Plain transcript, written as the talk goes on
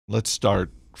Let's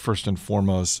start first and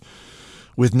foremost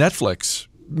with Netflix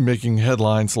making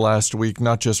headlines last week,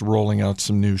 not just rolling out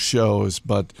some new shows,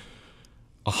 but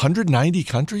 190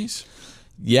 countries?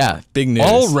 Yeah, big news.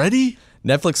 Already?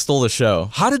 Netflix stole the show.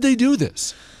 How did they do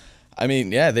this? I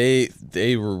mean, yeah,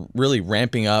 they were really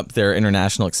ramping up their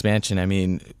international expansion. I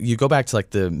mean, you go back to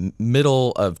like the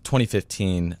middle of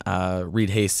 2015, Reed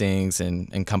Hastings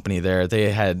and company there,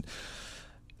 they had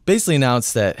basically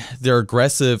announced that their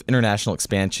aggressive international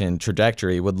expansion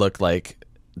trajectory would look like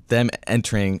them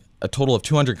entering a total of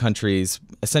 200 countries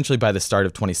essentially by the start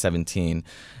of 2017.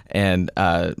 And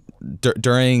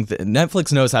during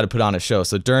Netflix knows how to put on a show.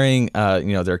 So during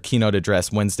their keynote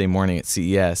address Wednesday morning at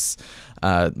CES,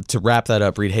 to wrap that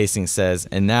up, Reed Hastings says,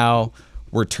 and now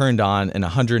we're turned on in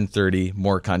 130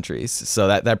 more countries. So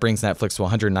that brings Netflix to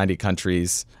 190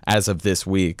 countries as of this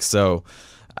week. So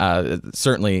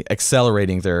certainly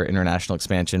accelerating their international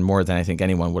expansion more than I think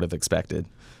anyone would have expected.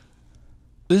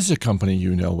 This is a company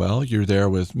you know well. You're there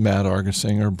with Matt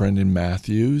Argersinger, Brendan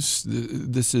Matthews.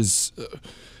 This is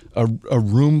a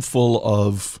room full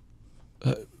of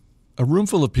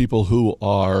people who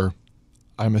are,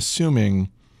 I'm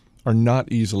assuming, are not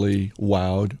easily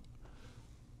wowed.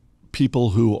 People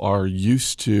who are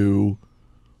used to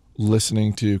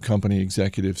listening to company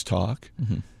executives talk.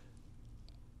 Mm-hmm.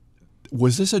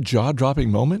 Was this a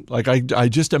jaw-dropping moment? Like I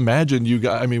just imagine you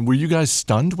guys. I mean, were you guys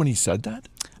stunned when he said that?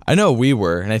 I know we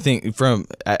were, and I think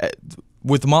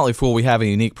with the Motley Fool, we have a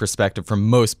unique perspective from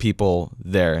most people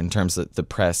there in terms of the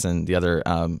press and the other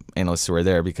analysts who are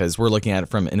there, because we're looking at it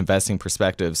from an investing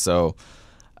perspective. So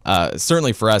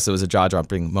certainly for us, it was a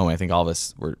jaw-dropping moment. I think all of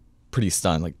us were pretty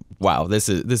stunned. Like, wow, this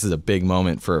is a big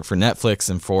moment for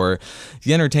Netflix and for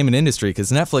the entertainment industry,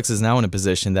 because Netflix is now in a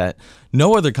position that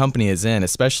no other company is in,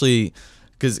 especially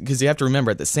because you have to remember,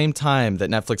 at the same time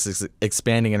that Netflix is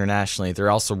expanding internationally,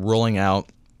 they're also rolling out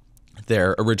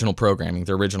their original programming,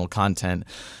 their original content.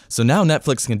 So now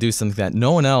Netflix can do something that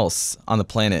no one else on the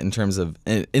planet in terms of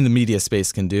in the media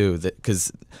space can do,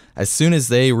 because as soon as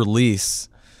they release,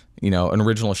 an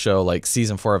original show like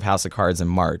season 4 of House of Cards in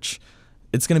March,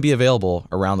 it's going to be available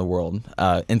around the world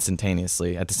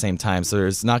instantaneously at the same time. So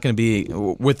there's not going to be,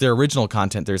 with their original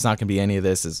content, there's not going to be any of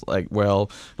this. It's like,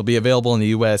 well, it'll be available in the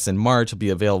U.S. in March. It'll be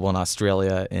available in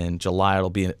Australia in July. It'll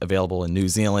be available in New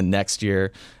Zealand next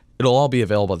year. It'll all be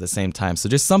available at the same time. So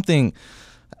just something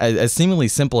as seemingly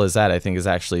simple as that, I think, is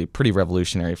actually pretty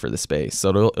revolutionary for the space.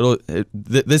 So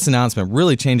this announcement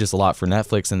really changes a lot for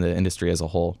Netflix and the industry as a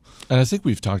whole. And I think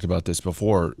we've talked about this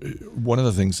before. One of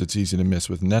the things that's easy to miss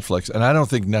with Netflix, and I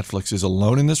don't think Netflix is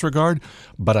alone in this regard,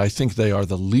 but I think they are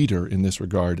the leader in this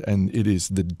regard, and it is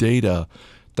the data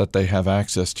that they have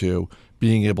access to,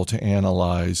 being able to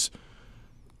analyze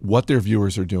what their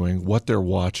viewers are doing, what they're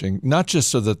watching, not just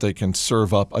so that they can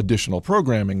serve up additional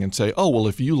programming and say, oh, well,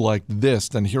 if you like this,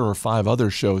 then here are 5 other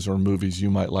shows or movies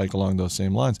you might like along those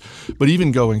same lines. But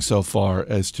even going so far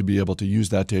as to be able to use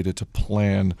that data to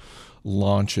plan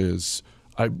launches.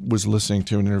 I was listening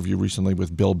to an interview recently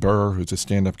with Bill Burr, who's a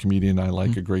stand-up comedian I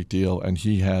like a great deal, and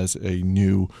he has a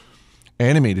new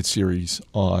animated series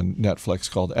on Netflix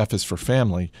called F is for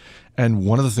Family. And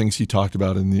one of the things he talked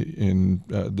about in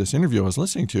this interview I was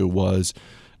listening to was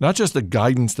not just the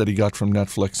guidance that he got from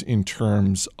Netflix in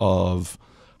terms of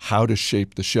how to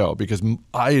shape the show, because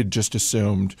I had just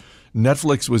assumed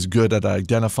Netflix was good at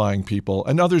identifying people,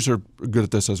 and others are good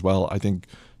at this as well. I think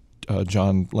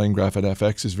John Landgraf at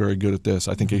FX is very good at this.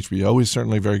 I think HBO is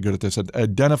certainly very good at this, at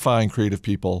identifying creative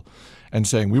people and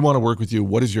saying, we want to work with you.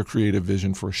 What is your creative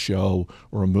vision for a show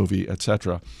or a movie,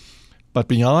 etc.? But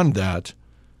beyond that,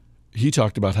 he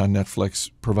talked about how Netflix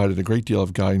provided a great deal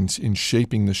of guidance in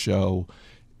shaping the show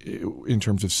in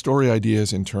terms of story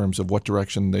ideas, in terms of what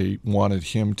direction they wanted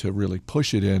him to really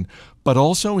push it in, but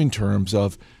also in terms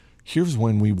of, here's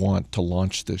when we want to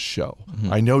launch this show.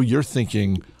 Mm-hmm. I know you're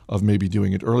thinking of maybe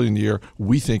doing it early in the year.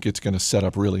 We think it's going to set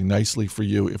up really nicely for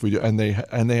you if we do, and they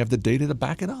have the data to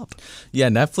back it up. Yeah,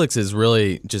 Netflix is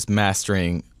really just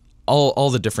mastering all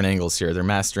the different angles here. They're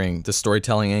mastering the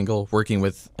storytelling angle, working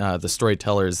with the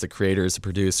storytellers, the creators, the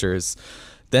producers.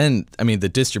 Then, I mean, the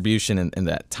distribution and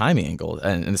that timing angle,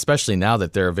 and especially now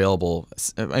that they're available,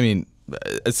 I mean,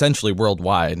 essentially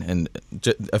worldwide, and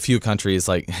a few countries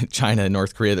like China and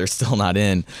North Korea, they're still not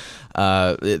in.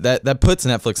 That puts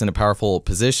Netflix in a powerful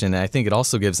position. And I think it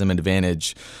also gives them an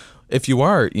advantage. If you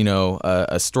are,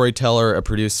 a storyteller, a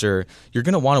producer, you're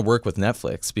going to want to work with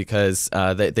Netflix because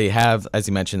they have, as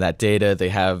you mentioned, that data. They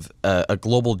have a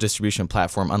global distribution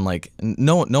platform, unlike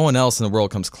no one else in the world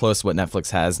comes close to what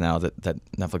Netflix has now. That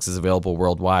Netflix is available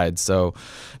worldwide. So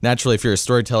naturally, if you're a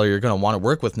storyteller, you're going to want to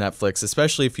work with Netflix,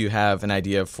 especially if you have an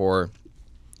idea for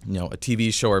a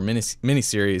TV show or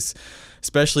miniseries,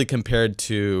 especially compared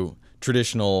to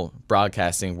traditional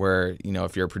broadcasting, where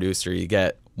if you're a producer, you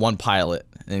get one pilot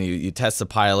and you test the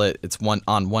pilot. It's one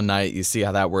night. You see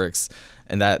how that works,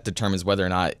 and that determines whether or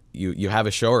not you have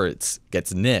a show or it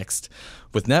gets nixed.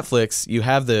 With Netflix, you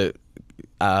have the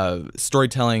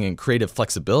storytelling and creative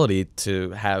flexibility to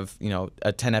have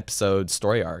a 10-episode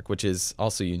story arc, which is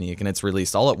also unique, and it's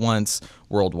released all at once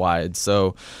worldwide.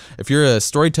 So if you're a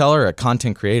storyteller, a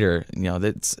content creator,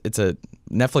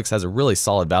 Netflix has a really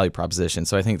solid value proposition.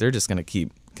 So I think they're just going to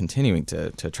keep continuing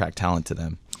to attract talent to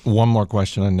them. One more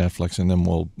question on Netflix, and then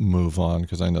we'll move on,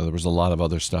 because I know there was a lot of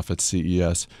other stuff at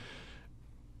CES.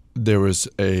 There was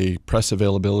a press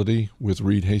availability with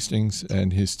Reed Hastings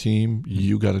and his team.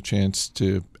 You got a chance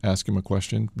to ask him a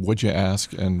question. What'd you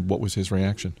ask, and what was his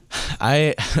reaction?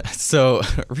 So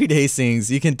Reed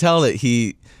Hastings, you can tell that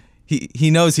he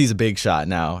knows he's a big shot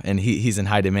now, and he's in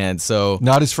high demand. So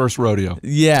not his first rodeo.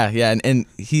 Yeah, and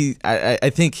I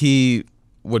think he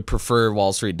would prefer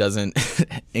Wall Street doesn't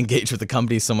engage with the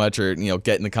company so much, or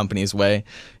get in the company's way.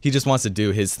 He just wants to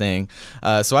do his thing.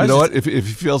 What? If he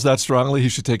feels that strongly, he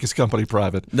should take his company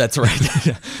private. That's right.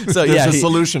 So there's a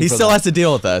solution. He still has to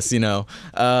deal with us,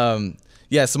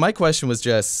 So my question was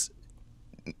just,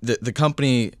 the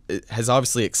company has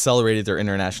obviously accelerated their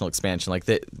international expansion.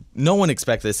 No one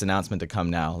expected this announcement to come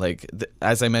now.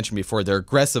 As I mentioned before, their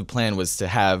aggressive plan was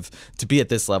to be at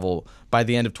this level by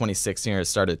the end of 2016 or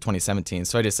start of 2017.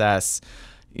 So I just asked,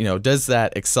 does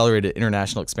that accelerated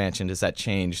international expansion, does that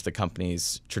change the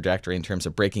company's trajectory in terms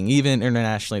of breaking even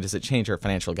internationally? Does it change our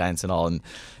financial guidance at all? And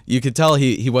you could tell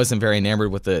he wasn't very enamored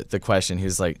with the question. He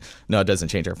was like, no, it doesn't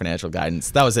change our financial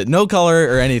guidance. That was it. No color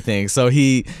or anything. So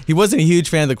he wasn't a huge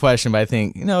fan of the question, but I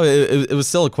think, it was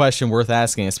still a question worth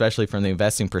asking, especially from the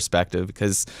investing perspective,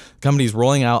 because the company's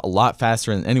rolling out a lot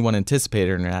faster than anyone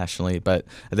anticipated internationally. But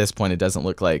at this point, it doesn't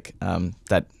look like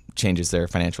that changes their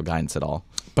financial guidance at all.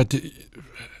 But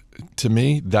to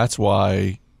me, that's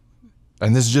why,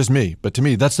 and this is just me, but to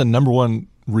me, that's the number one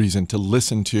reason to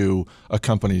listen to a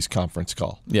company's conference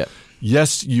call. Yeah.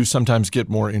 Yes, you sometimes get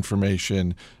more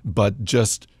information, but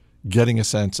just getting a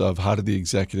sense of how do the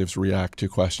executives react to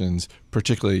questions,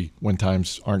 particularly when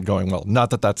times aren't going well. Not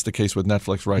that that's the case with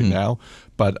Netflix right now,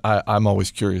 but I'm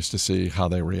always curious to see how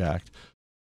they react.